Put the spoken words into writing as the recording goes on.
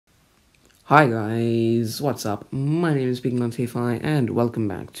Hi guys, what's up? My name is BigMontyFi and welcome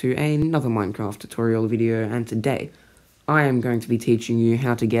back to another Minecraft tutorial video, and today I am going to be teaching you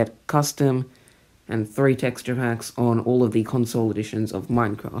how to get custom and 3 texture packs on all of the console editions of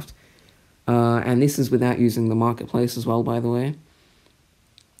Minecraft. And this is without using the marketplace as well, by the way.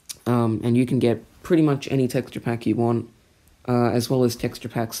 And you can get pretty much any texture pack you want, as well as texture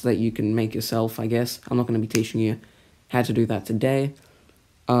packs that you can make yourself, I guess. I'm not going to be teaching you how to do that today.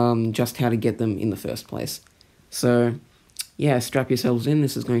 Just how to get them in the first place. So, yeah, strap yourselves in,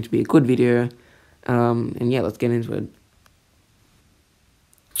 this is going to be a good video, and yeah, let's get into it.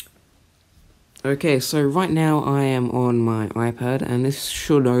 Okay, so right now I am on my iPad, and this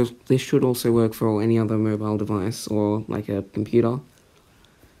should also work for any other mobile device, or like a computer.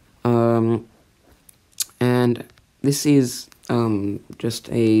 And this is, just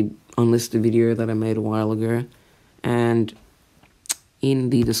a unlisted video that I made a while ago, and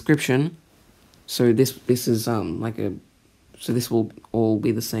in the description, so this is so this will all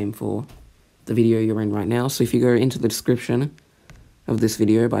be the same for the video you're in right now. So if you go into the description of this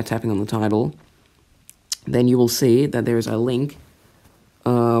video by tapping on the title, then you will see that there is a link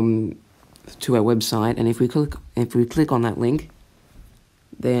to our website, and if we click on that link,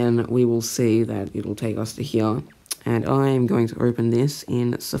 then we will see that it'll take us to here, and I am going to open this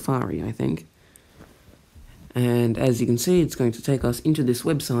in Safari, I think. And as you can see, it's going to take us into this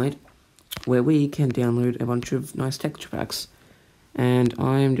website where we can download a bunch of nice texture packs. And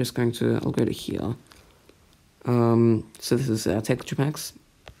I'm just going to, I'll go to here. So this is our texture packs.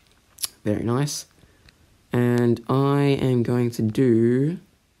 Very nice. And I am going to do,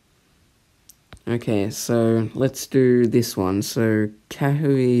 okay, so let's do this one. So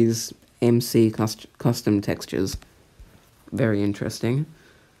Kahui's MC custom textures. Very interesting.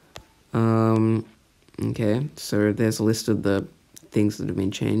 Okay, so there's a list of the things that have been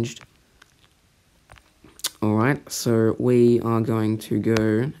changed. Alright, so we are going to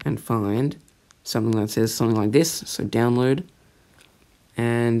go and find something that says something like this, so download,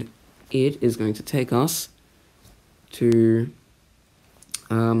 and it is going to take us to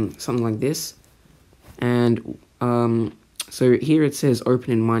something like this, and so here it says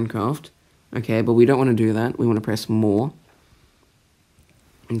open in Minecraft, okay, but we don't want to do that, we want to press more.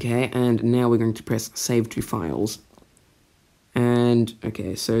 Okay, and now we're going to press save to files. And,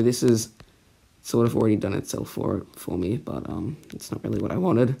 okay, so this is sort of already done itself for me, but it's not really what I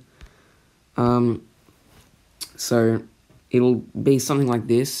wanted. So it'll be something like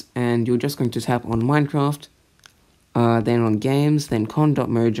this, and you're just going to tap on Minecraft, then on games, then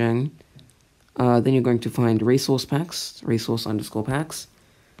con.mojang, then you're going to find resource packs, resource_packs,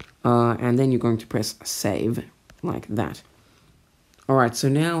 and then you're going to press save, like that. Alright, so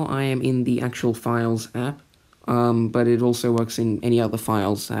now I am in the actual Files app, but it also works in any other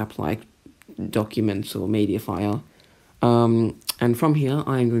Files app like Documents or Mediafire. And from here,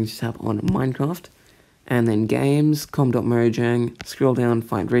 I am going to tap on Minecraft, and then Games, com.mojang, scroll down,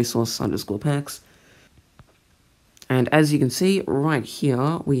 find resource_packs. And as you can see, right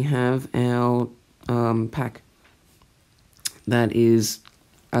here, we have our pack that is,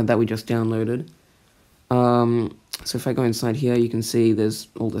 that we just downloaded. So if I go inside here, you can see there's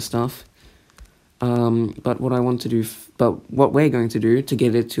all the stuff. But what I want to do, what we're going to do to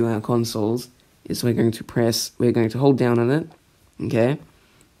get it to our consoles is we're going to hold down on it, okay?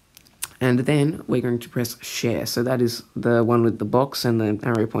 And then we're going to press share. So that is the one with the box and the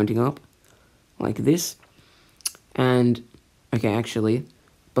arrow pointing up, like this. And, okay, actually,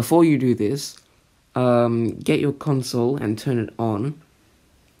 before you do this, get your console and turn it on,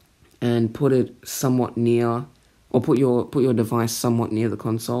 and put it somewhat near, or put your device somewhat near the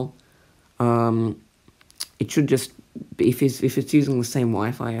console. It should just be, if it's using the same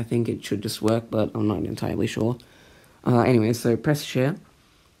Wi-Fi, I think it should just work, but I'm not entirely sure. Anyway, so press share,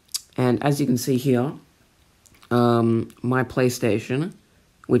 and as you can see here, my PlayStation,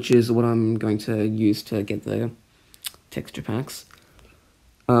 which is what I'm going to use to get the texture packs,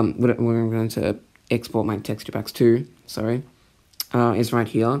 we're going to export my texture packs to, sorry, is right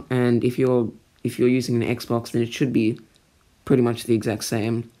here, and if you're using an Xbox, then it should be pretty much the exact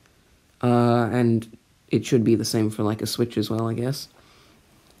same, and it should be the same for like a Switch as well, I guess.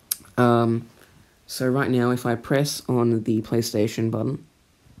 So right now, if I press on the PlayStation button,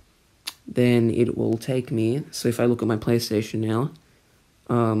 then it will take me, so if I look at my PlayStation now,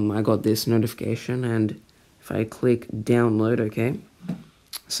 I got this notification, and if I click download, okay,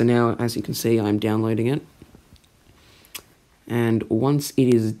 so now, as you can see, I'm downloading it, and once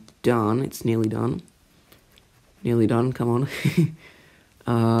it is done, it's nearly done, come on,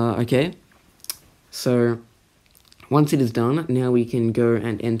 okay, so Once it is done, now we can go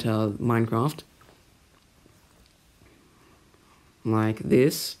and enter Minecraft. Like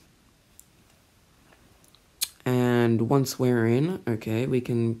this. And once we're in, okay, we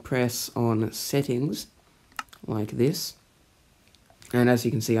can press on settings, like this. And as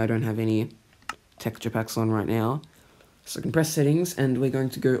you can see, I don't have any texture packs on right now. So I can press settings, and we're going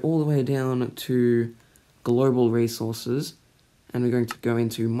to go all the way down to global resources. And we're going to go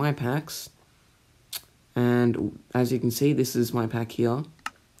into my packs. And as you can see, this is my pack here.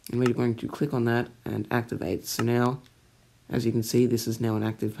 And we're going to click on that and activate. So now, as you can see, this is now an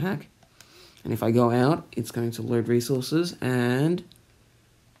active pack. And if I go out, it's going to load resources, and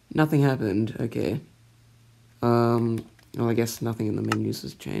nothing happened. Okay. Well, I guess nothing in the menus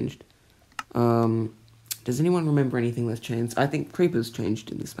has changed. Does anyone remember anything that's changed? I think creepers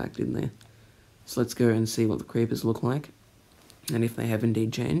changed in this pack, didn't they? So let's go and see what the creepers look like, and if they have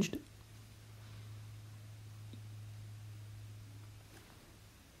indeed changed.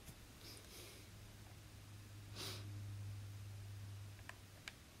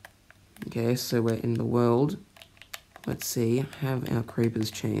 Okay, so we're in the world. Let's see, have our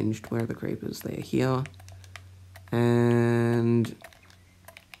creepers changed? Where are the creepers? They are here. And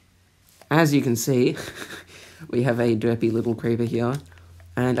as you can see, we have a derpy little creeper here.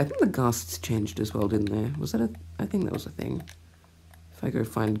 And I think the ghasts changed as well, didn't they? Was that a... I think that was a thing. If I go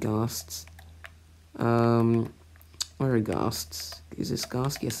find ghasts. Where are ghasts? Is this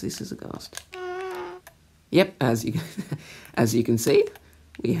ghast? Yes, this is a ghast. Yep, as you can see,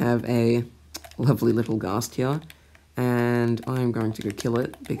 we have a lovely little ghast here, and I'm going to go kill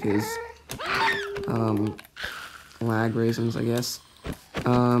it because lag reasons, I guess.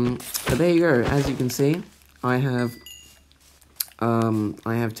 But there you go. As you can see, I have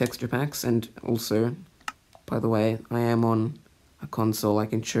texture packs, and also, by the way, I am on a console. I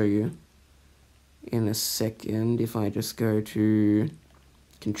can show you in a second. If I just go to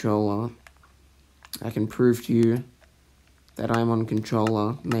controller, I can prove to you that I'm on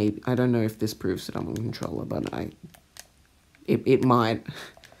controller. Maybe, I don't know if this proves that I'm on controller, but it might,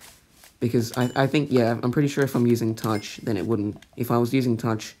 because I think, yeah, I'm pretty sure if I'm using touch, then it wouldn't. If I was using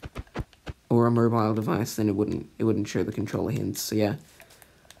touch or a mobile device, then it wouldn't show the controller hints. So yeah,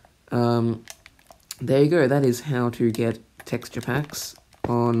 there you go. That is how to get texture packs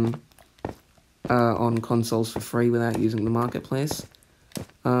on consoles for free without using the marketplace.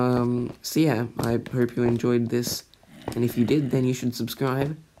 So yeah, I hope you enjoyed this, and if you did, then you should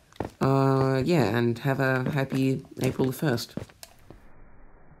subscribe. Yeah, and have a happy April the 1st.